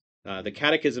The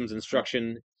Catechism's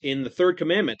instruction in the third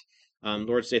commandment,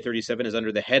 Lord's Day 37, is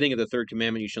under the heading of the third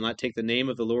commandment: you shall not take the name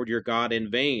of the Lord your God in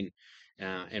vain.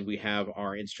 And we have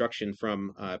our instruction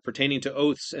from pertaining to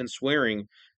oaths and swearing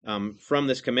from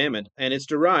this commandment, and it's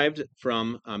derived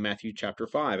from Matthew chapter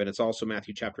 5, and it's also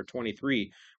Matthew chapter 23,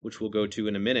 which we'll go to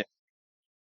in a minute.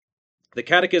 The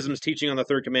Catechism's teaching on the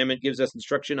third commandment gives us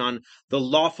instruction on the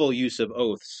lawful use of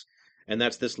oaths, and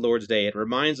that's this Lord's Day. It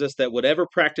reminds us that whatever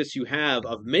practice you have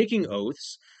of making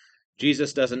oaths,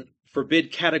 Jesus doesn't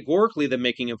forbid categorically the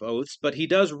making of oaths, but he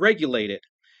does regulate it.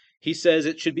 He says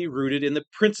it should be rooted in the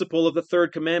principle of the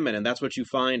third commandment, and that's what you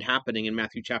find happening in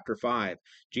Matthew chapter 5.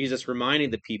 Jesus reminding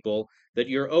the people that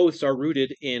your oaths are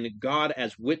rooted in God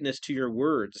as witness to your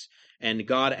words, and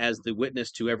God as the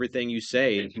witness to everything you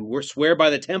say. If you swear by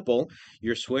the temple,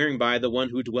 you're swearing by the one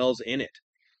who dwells in it.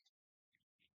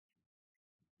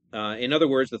 In other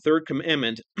words, the third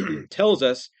commandment tells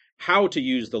us how to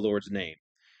use the Lord's name.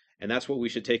 And that's what we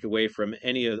should take away from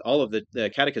all of the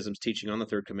Catechism's teaching on the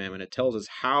third commandment. It tells us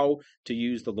how to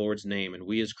use the Lord's name. And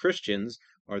we as Christians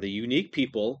are the unique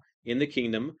people in the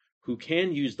kingdom who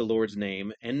can use the Lord's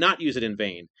name and not use it in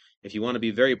vain. If you want to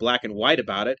be very black and white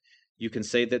about it, you can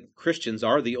say that Christians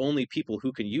are the only people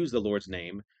who can use the Lord's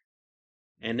name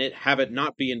and have it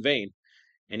not be in vain.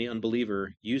 Any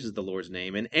unbeliever uses the Lord's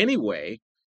name in any way,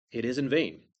 it is in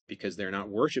vain because they're not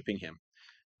worshiping him.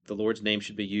 The Lord's name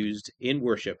should be used in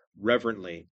worship,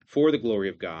 reverently, for the glory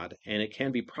of God, and it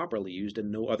can be properly used in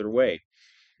no other way.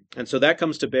 And so that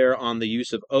comes to bear on the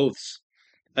use of oaths.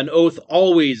 An oath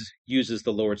always uses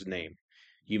the Lord's name.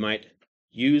 You might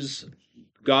use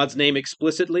God's name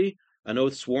explicitly, an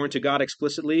oath sworn to God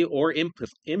explicitly or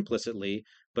implicitly,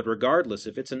 but regardless,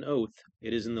 if it's an oath,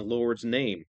 it is in the Lord's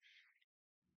name.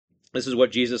 This is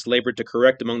what Jesus labored to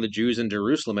correct among the Jews in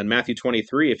Jerusalem. In Matthew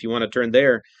 23, if you want to turn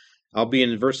there, I'll be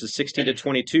in verses 16 to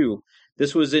 22.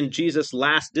 This was in Jesus'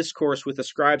 last discourse with the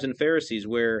scribes and Pharisees,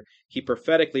 where he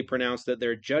prophetically pronounced that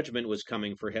their judgment was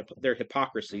coming for their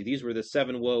hypocrisy. These were the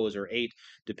 7 woes, or 8,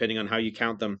 depending on how you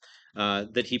count them,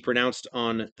 that he pronounced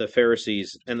on the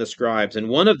Pharisees and the scribes. And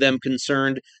one of them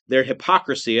concerned their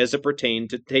hypocrisy as it pertained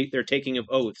to their taking of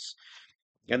oaths.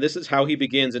 And this is how he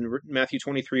begins in Matthew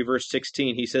 23, verse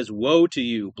 16. He says, "Woe to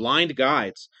you, blind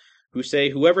guides, who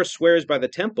say, whoever swears by the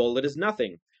temple, it is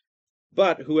nothing.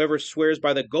 But whoever swears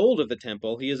by the gold of the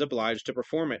temple, he is obliged to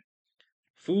perform it.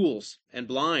 Fools and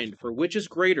blind, for which is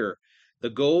greater, the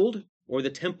gold or the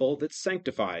temple that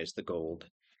sanctifies the gold?"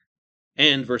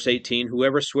 And verse 18,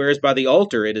 "Whoever swears by the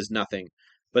altar, it is nothing.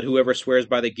 But whoever swears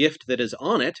by the gift that is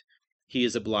on it, he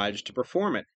is obliged to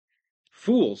perform it.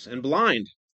 Fools and blind,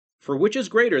 for which is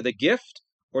greater, the gift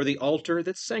or the altar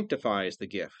that sanctifies the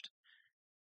gift?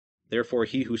 Therefore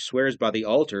he who swears by the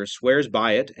altar swears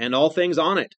by it and all things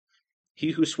on it.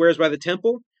 He who swears by the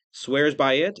temple swears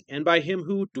by it and by him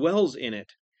who dwells in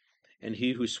it. And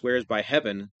he who swears by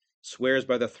heaven swears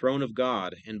by the throne of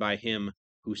God and by him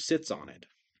who sits on it."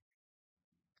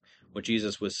 What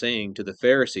Jesus was saying to the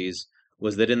Pharisees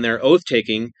was that in their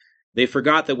oath-taking, they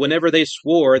forgot that whenever they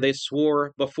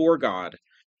swore before God.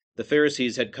 The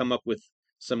Pharisees had come up with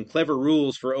some clever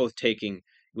rules for oath-taking.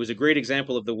 It was a great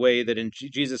example of the way that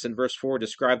Jesus in verse 4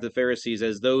 described the Pharisees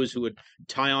as those who would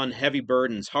tie on heavy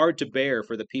burdens, hard to bear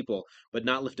for the people, but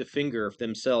not lift a finger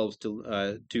themselves to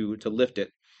lift it.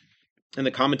 In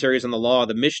the commentaries on the law,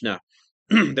 the Mishnah,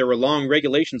 there were long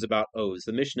regulations about oaths.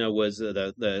 The Mishnah was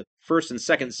the first and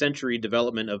second century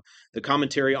development of the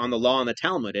commentary on the law and the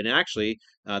Talmud. And actually,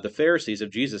 the Pharisees of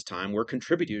Jesus' time were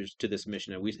contributors to this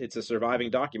Mishnah. It's a surviving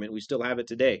document. We still have it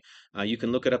today. You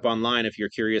can look it up online if you're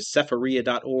curious,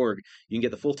 sepharia.org. You can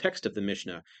get the full text of the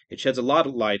Mishnah. It sheds a lot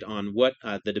of light on what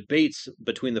the debates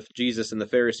between Jesus and the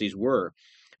Pharisees were.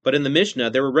 But in the Mishnah,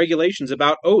 there were regulations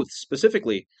about oaths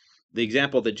specifically. The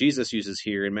example that Jesus uses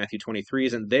here in Matthew 23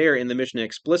 isn't there in the Mishnah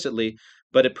explicitly,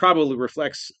 but it probably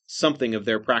reflects something of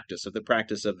their practice, of the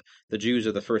practice of the Jews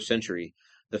of the first century.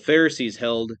 The Pharisees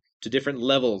held to different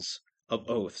levels of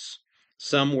oaths.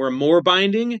 Some were more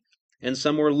binding, and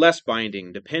some were less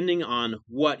binding, depending on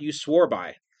what you swore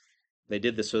by. They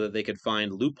did this so that they could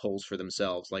find loopholes for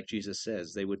themselves, like Jesus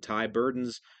says. They would tie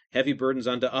heavy burdens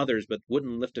onto others, but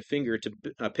wouldn't lift a finger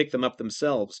to pick them up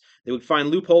themselves. They would find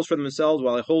loopholes for themselves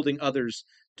while holding others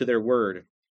to their word.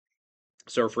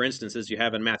 So, for instance, as you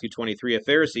have in Matthew 23, a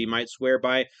Pharisee might swear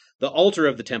by the altar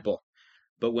of the temple.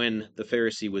 But when the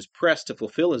Pharisee was pressed to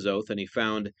fulfill his oath and he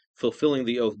found fulfilling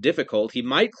the oath difficult, he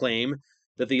might claim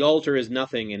that the altar is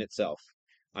nothing in itself.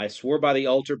 I swore by the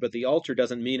altar, but the altar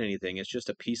doesn't mean anything. It's just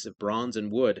a piece of bronze and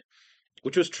wood,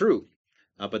 which was true.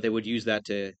 But they would use that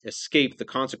to escape the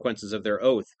consequences of their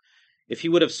oath. If he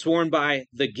would have sworn by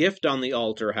the gift on the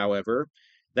altar, however,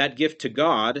 that gift to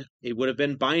God, it would have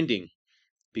been binding,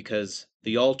 because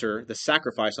the altar, the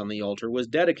sacrifice on the altar, was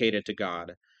dedicated to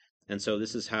God. And so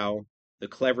this is how the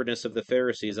cleverness of the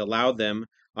Pharisees allowed them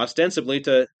ostensibly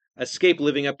to escape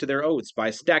living up to their oaths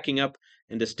by stacking up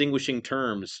and distinguishing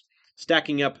terms,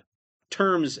 stacking up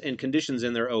terms and conditions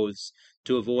in their oaths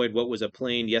to avoid what was a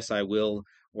plain yes I will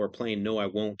or plain no I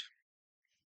won't.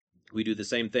 We do the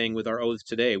same thing with our oaths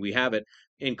today. We have it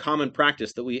in common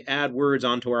practice that we add words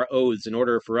onto our oaths in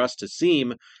order for us to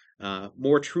seem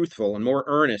more truthful and more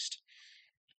earnest.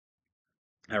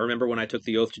 I remember when I took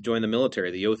the oath to join the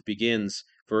military. The oath begins,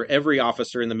 "For every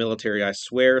officer in the military, I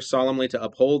swear solemnly to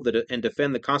uphold and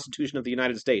defend the Constitution of the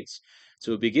United States."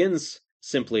 So it begins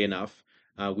simply enough.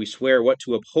 We swear what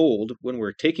to uphold when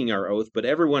we're taking our oath, but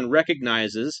everyone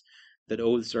recognizes that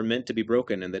oaths are meant to be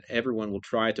broken and that everyone will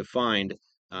try to find,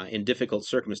 in difficult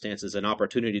circumstances, an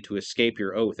opportunity to escape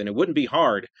your oath. And it wouldn't be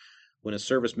hard when a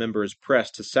service member is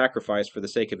pressed to sacrifice for the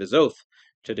sake of his oath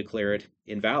to declare it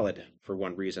invalid for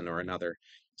one reason or another.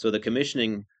 So the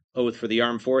commissioning oath for the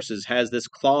armed forces has this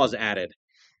clause added.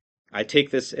 I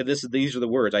take this, and these are the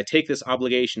words, "I take this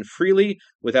obligation freely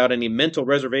without any mental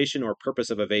reservation or purpose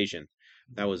of evasion."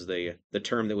 That was the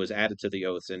term that was added to the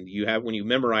oaths. And you have, when you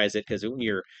memorize it, because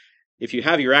if you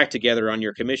have your act together on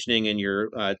your commissioning and your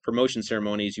promotion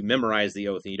ceremonies, you memorize the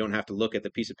oath and you don't have to look at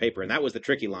the piece of paper. And that was the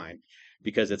tricky line,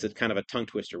 because it's a kind of a tongue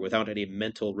twister, "without any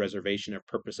mental reservation or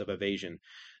purpose of evasion."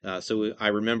 So I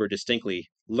remember distinctly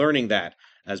learning that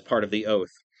as part of the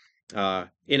oath.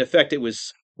 In effect, it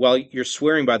was, while you're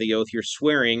swearing by the oath, you're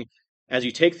swearing as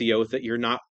you take the oath that you're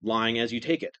not lying as you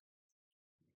take it.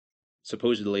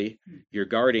 Supposedly, you're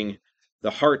guarding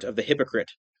the heart of the hypocrite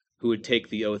who would take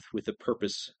the oath with the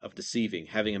purpose of deceiving,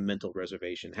 having a mental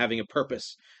reservation, having a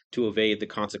purpose to evade the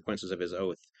consequences of his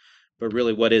oath. But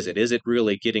really, what is it? Is it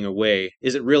really getting away?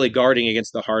 Is it really guarding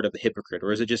against the heart of the hypocrite?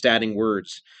 Or is it just adding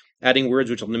words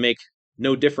which will make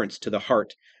no difference to the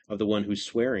heart of the one who's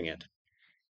swearing it?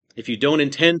 If you don't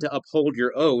intend to uphold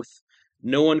your oath,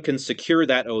 no one can secure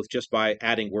that oath just by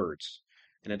adding words.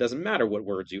 And it doesn't matter what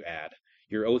words you add.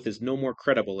 Your oath is no more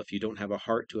credible if you don't have a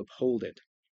heart to uphold it.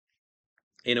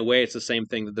 In a way, it's the same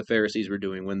thing that the Pharisees were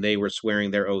doing when they were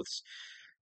swearing their oaths.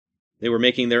 They were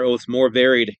making their oaths more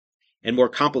varied and more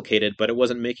complicated, but it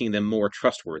wasn't making them more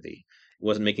trustworthy. It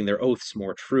wasn't making their oaths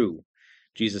more true.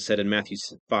 Jesus said in Matthew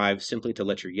 5 simply to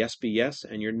let your yes be yes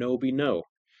and your no be no.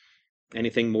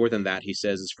 Anything more than that, he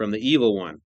says, is from the evil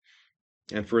one.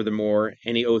 And furthermore,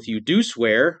 any oath you do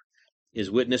swear is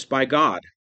witnessed by God.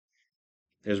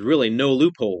 There's really no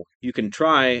loophole. You can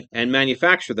try and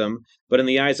manufacture them, but in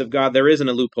the eyes of God, there isn't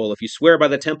a loophole. If you swear by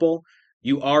the temple,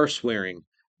 you are swearing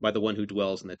by the one who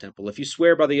dwells in the temple. If you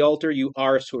swear by the altar, you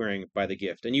are swearing by the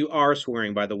gift, and you are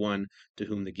swearing by the one to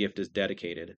whom the gift is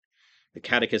dedicated. The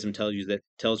Catechism tells you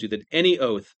that any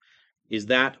oath is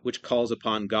that which calls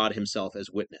upon God himself as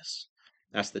witness.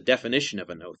 That's the definition of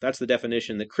an oath. That's the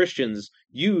definition that Christians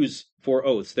use for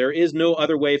oaths. There is no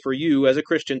other way for you as a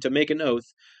Christian to make an oath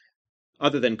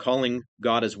other than calling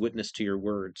God as witness to your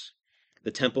words.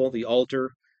 The temple, the altar,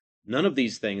 none of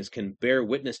these things can bear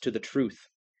witness to the truth,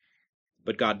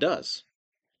 but God does.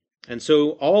 And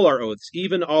so all our oaths,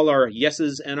 even all our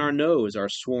yeses and our nos, are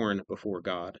sworn before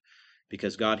God,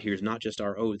 because God hears not just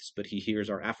our oaths, but he hears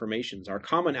our affirmations, our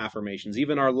common affirmations,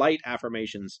 even our light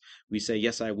affirmations. We say,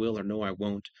 yes, I will, or no, I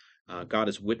won't. God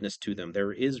is witness to them.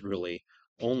 There is really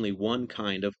only one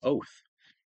kind of oath,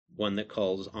 one that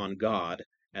calls on God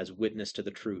as witness to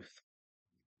the truth.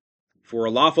 For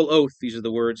a lawful oath, these are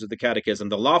the words of the Catechism,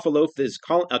 the lawful oath is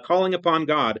a calling upon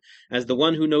God as the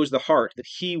one who knows the heart, that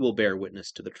he will bear witness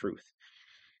to the truth.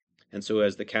 And so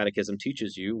as the Catechism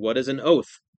teaches you, what is an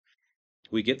oath?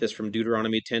 We get this from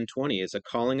Deuteronomy 10:20. It's a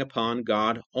calling upon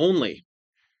God only.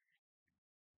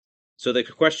 So the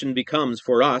question becomes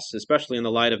for us, especially in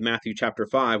the light of Matthew chapter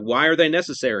 5, why are they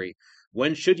necessary?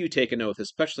 When should you take an oath,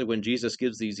 especially when Jesus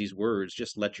gives these words,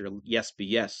 just let your yes be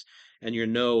yes and your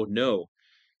no, no.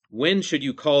 When should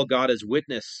you call God as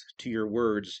witness to your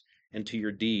words and to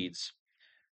your deeds?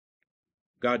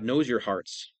 God knows your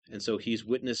hearts, and so he's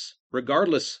witness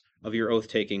regardless of your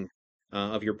oath-taking,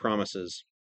 of your promises.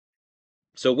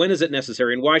 So when is it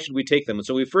necessary, and why should we take them? And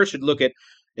so we first should look at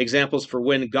examples for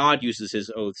when God uses his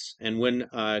oaths and when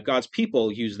God's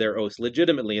people use their oaths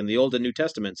legitimately in the Old and New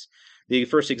Testaments. The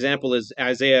first example is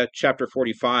Isaiah chapter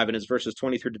 45, and it's verses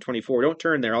 23 to 24. Don't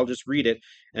turn there, I'll just read it,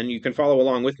 and you can follow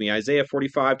along with me. Isaiah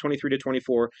 45, 23 to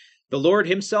 24. The Lord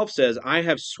himself says, I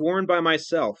have sworn by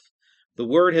myself, the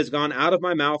word has gone out of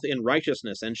my mouth in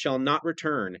righteousness, and shall not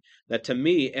return, that to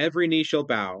me every knee shall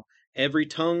bow, every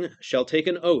tongue shall take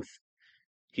an oath.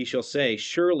 He shall say,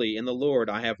 Surely in the Lord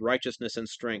I have righteousness and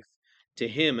strength. To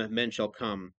him men shall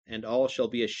come, and all shall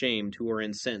be ashamed who are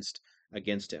incensed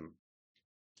against him.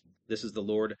 This is the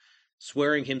Lord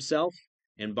swearing himself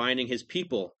and binding his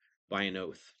people by an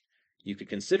oath. You could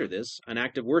consider this an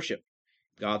act of worship.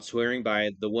 God swearing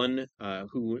by the one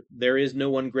who there is no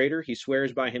one greater. He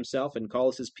swears by himself and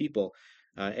calls his people.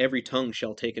 Every tongue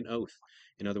shall take an oath.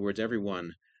 In other words,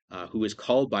 everyone who is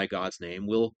called by God's name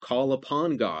will call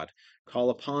upon God, call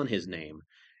upon his name.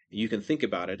 You can think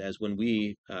about it as when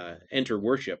we enter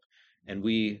worship and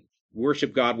we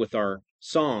worship God with our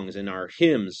songs and our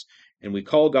hymns, and we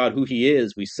call God who he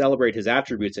is. We celebrate his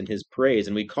attributes and his praise,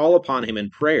 and we call upon him in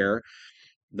prayer.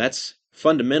 That's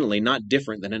fundamentally not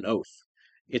different than an oath.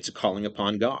 It's a calling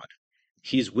upon God.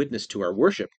 He's witness to our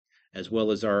worship as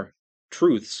well as our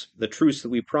truths, the truths that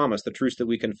we promise, the truths that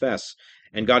we confess.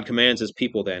 And God commands his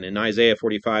people then in Isaiah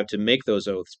 45 to make those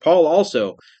oaths. Paul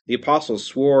also, the apostles,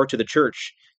 swore to the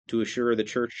church to assure the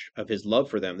church of his love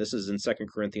for them. This is in 2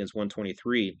 Corinthians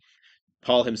 1:23.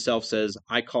 Paul himself says,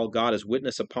 I call God as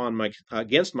witness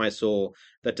against my soul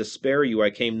that to spare you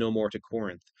I came no more to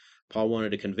Corinth. Paul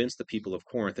wanted to convince the people of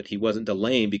Corinth that he wasn't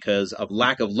delaying because of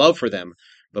lack of love for them,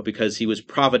 but because he was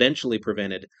providentially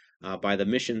prevented by the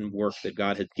mission work that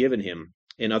God had given him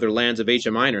in other lands of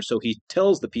Asia Minor. So he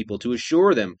tells the people to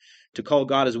assure them to call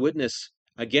God as witness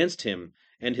against him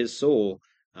and his soul,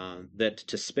 that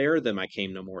to spare them I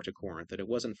came no more to Corinth, that it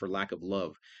wasn't for lack of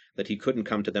love, that he couldn't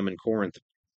come to them in Corinth.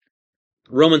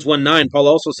 Romans 1:9, Paul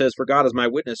also says, For God is my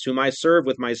witness, whom I serve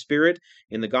with my spirit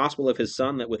in the gospel of his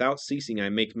Son, that without ceasing I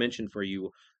make mention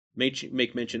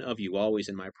of you always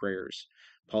in my prayers.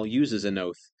 Paul uses an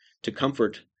oath to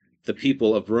comfort the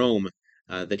people of Rome,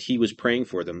 that he was praying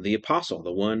for them. The apostle,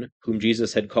 the one whom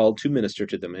Jesus had called to minister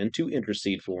to them and to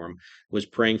intercede for them, was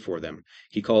praying for them.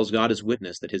 He calls God as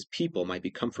witness that his people might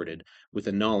be comforted with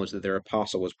the knowledge that their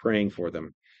apostle was praying for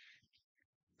them.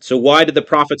 So why did the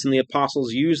prophets and the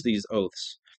apostles use these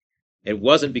oaths? It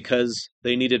wasn't because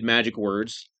they needed magic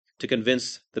words to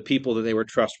convince the people that they were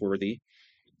trustworthy.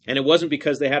 And it wasn't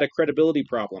because they had a credibility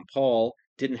problem. Paul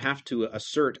didn't have to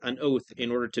assert an oath in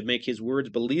order to make his words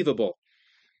believable,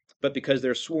 but because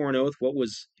their sworn oath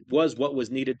was what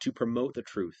was needed to promote the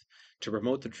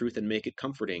truth and make it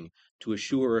comforting, to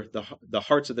assure the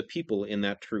hearts of the people in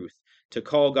that truth, to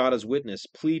call God as witness,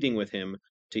 pleading with him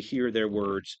to hear their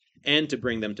words and to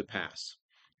bring them to pass,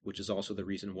 which is also the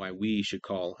reason why we should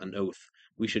call an oath.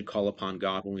 We should call upon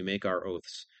God when we make our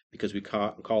oaths, because we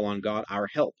call on God our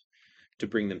help to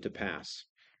bring them to pass.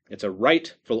 It's a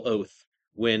rightful oath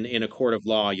when in a court of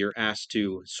law you're asked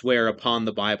to swear upon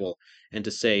the Bible and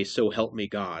to say, so help me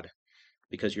God,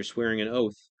 because you're swearing an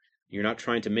oath. You're not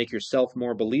trying to make yourself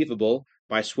more believable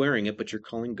by swearing it, but you're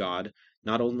calling God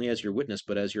not only as your witness,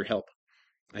 but as your help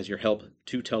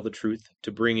to tell the truth,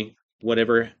 to bring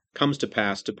whatever comes to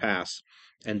pass,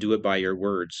 and do it by your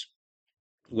words.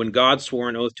 When God swore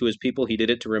an oath to his people, he did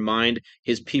it to remind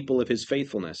his people of his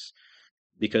faithfulness,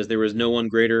 because there was no one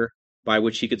greater by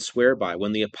which he could swear by.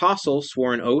 When the apostle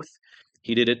swore an oath,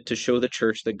 he did it to show the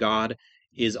church that God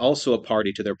is also a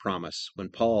party to their promise. When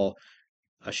Paul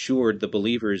assured the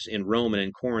believers in Rome and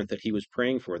in Corinth that he was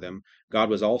praying for them, God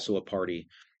was also a party.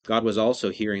 God was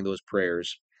also hearing those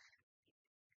prayers.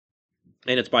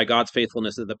 And it's by God's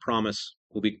faithfulness that the promise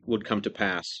would come to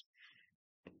pass.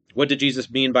 What did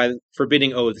Jesus mean by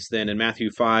forbidding oaths then in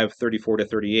Matthew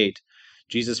 5:34-38?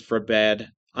 Jesus forbade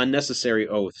unnecessary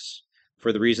oaths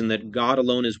for the reason that God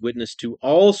alone is witness to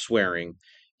all swearing.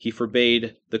 He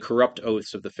forbade the corrupt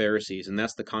oaths of the Pharisees, and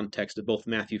that's the context of both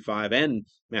Matthew 5 and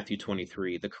Matthew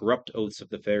 23, the corrupt oaths of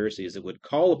the Pharisees that would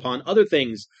call upon other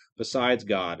things besides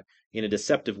God in a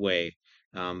deceptive way,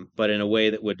 but in a way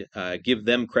that would give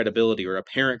them credibility or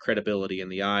apparent credibility in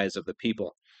the eyes of the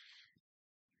people.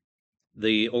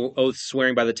 The oaths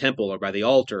swearing by the temple or by the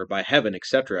altar or by heaven,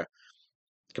 etc.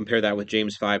 Compare that with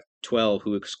James 5:12,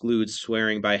 who excludes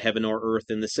swearing by heaven or earth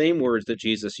in the same words that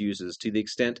Jesus uses, to the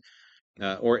extent,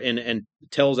 and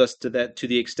tells us to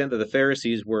the extent that the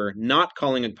Pharisees were not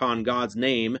calling upon God's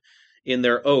name in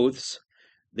their oaths,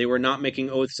 they were not making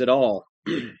oaths at all.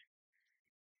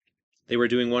 They were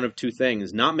doing one of two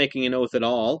things: not making an oath at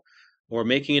all, or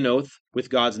making an oath with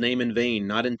God's name in vain,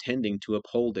 not intending to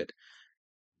uphold it.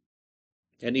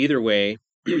 And either way,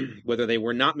 whether they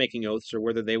were not making oaths or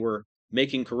whether they were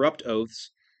making corrupt oaths,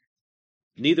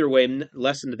 neither way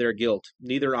lessened their guilt,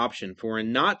 neither option. For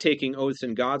in not taking oaths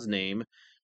in God's name,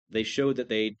 they showed that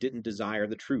they didn't desire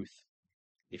the truth.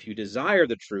 If you desire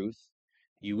the truth,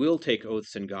 you will take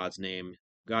oaths in God's name.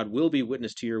 God will be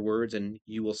witness to your words, and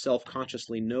you will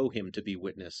self-consciously know him to be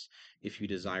witness if you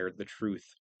desire the truth.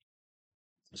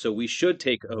 So we should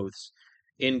take oaths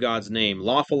in God's name.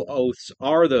 Lawful oaths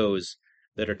are those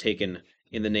that are taken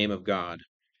in the name of God.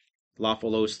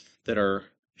 Lawful oaths that are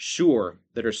sure,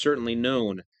 that are certainly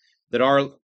known, that are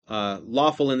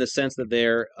lawful in the sense that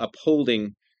they're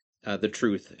upholding the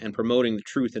truth and promoting the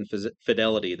truth and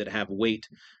fidelity, that have weight,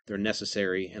 they're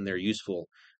necessary, and they're useful,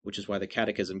 which is why the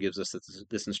Catechism gives us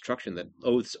this instruction that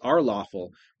oaths are lawful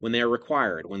when they're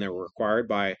required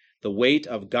by the weight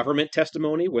of government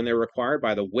testimony, when they're required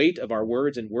by the weight of our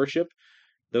words in worship.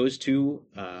 Those two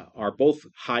are both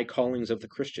high callings of the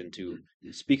Christian, to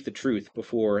speak the truth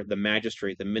before the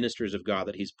magistrate, the ministers of God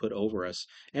that he's put over us,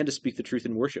 and to speak the truth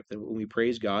in worship. That when we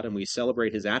praise God and we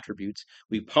celebrate his attributes,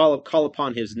 we call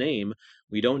upon his name,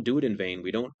 we don't do it in vain.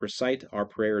 We don't recite our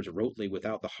prayers rotely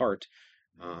without the heart.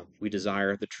 We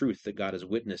desire the truth, that God is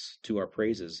witness to our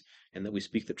praises, and that we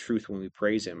speak the truth when we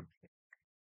praise him.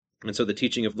 And so the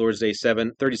teaching of Lord's Day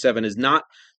 37 is not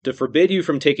to forbid you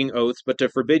from taking oaths, but to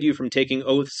forbid you from taking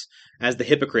oaths as the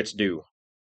hypocrites do.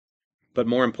 But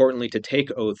more importantly, to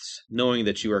take oaths knowing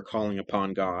that you are calling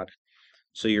upon God.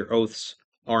 So your oaths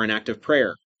are an act of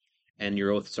prayer, and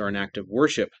your oaths are an act of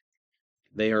worship.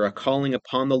 They are a calling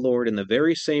upon the Lord in the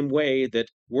very same way that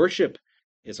worship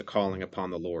is a calling upon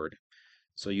the Lord.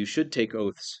 So you should take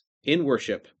oaths in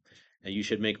worship, and you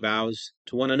should make vows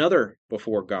to one another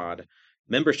before God.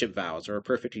 Membership vows are a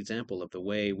perfect example of the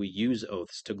way we use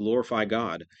oaths to glorify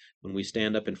God. When we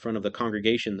stand up in front of the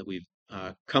congregation that we've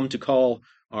come to call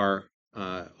our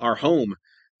home,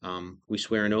 we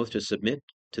swear an oath to submit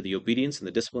to the obedience and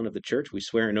the discipline of the church. We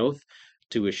swear an oath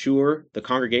to assure the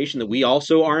congregation that we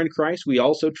also are in Christ. We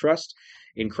also trust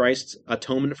in Christ's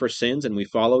atonement for sins, and we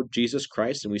follow Jesus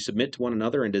Christ, and we submit to one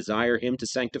another and desire him to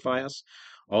sanctify us.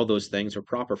 All those things are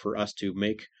proper for us to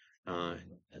make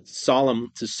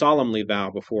solemnly vow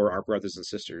before our brothers and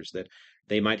sisters, that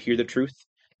they might hear the truth.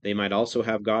 They might also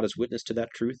have God as witness to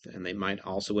that truth, and they might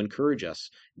also encourage us,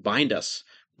 bind us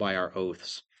by our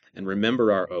oaths, and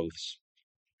remember our oaths.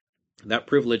 That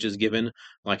privilege is given,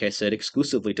 like I said,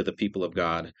 exclusively to the people of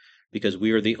God, because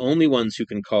we are the only ones who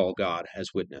can call God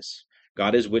as witness.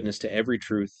 God is witness to every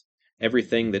truth,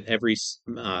 everything that every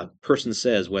person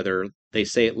says, whether they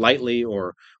say it lightly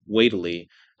or weightily.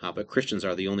 But Christians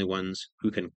are the only ones who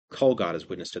can call God as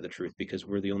witness to the truth, because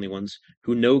we're the only ones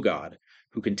who know God,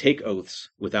 who can take oaths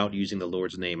without using the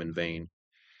Lord's name in vain.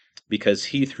 Because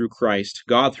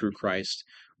God through Christ,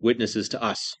 witnesses to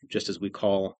us, just as we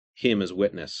call him as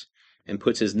witness, and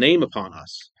puts his name upon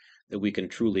us, that we can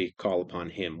truly call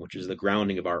upon him, which is the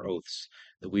grounding of our oaths,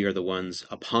 that we are the ones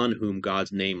upon whom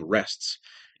God's name rests,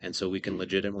 and so we can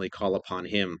legitimately call upon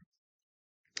him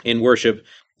in worship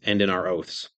and in our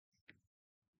oaths.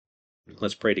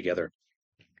 Let's pray together.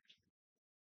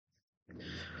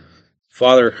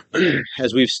 Father,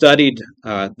 as we've studied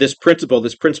this principle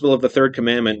of the third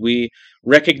commandment, we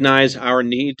recognize our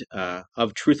need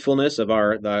of truthfulness, of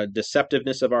the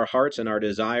deceptiveness of our hearts, and our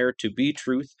desire to be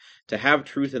truth, to have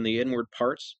truth in the inward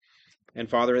parts. And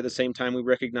Father, at the same time, we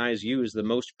recognize you as the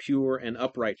most pure and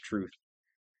upright truth,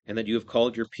 and that you have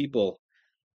called your people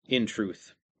in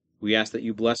truth. We ask that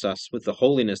you bless us with the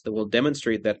holiness that will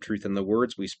demonstrate that truth in the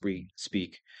words we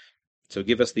speak. So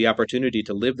give us the opportunity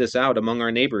to live this out among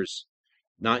our neighbors,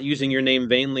 not using your name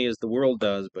vainly as the world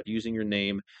does, but using your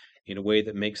name in a way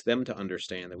that makes them to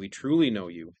understand that we truly know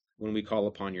you when we call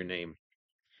upon your name,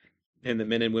 and that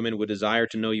men and women would desire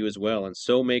to know you as well, and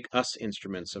so make us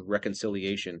instruments of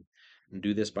reconciliation, and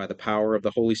do this by the power of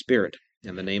the Holy Spirit,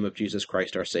 in the name of Jesus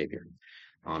Christ our Savior.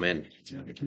 Amen.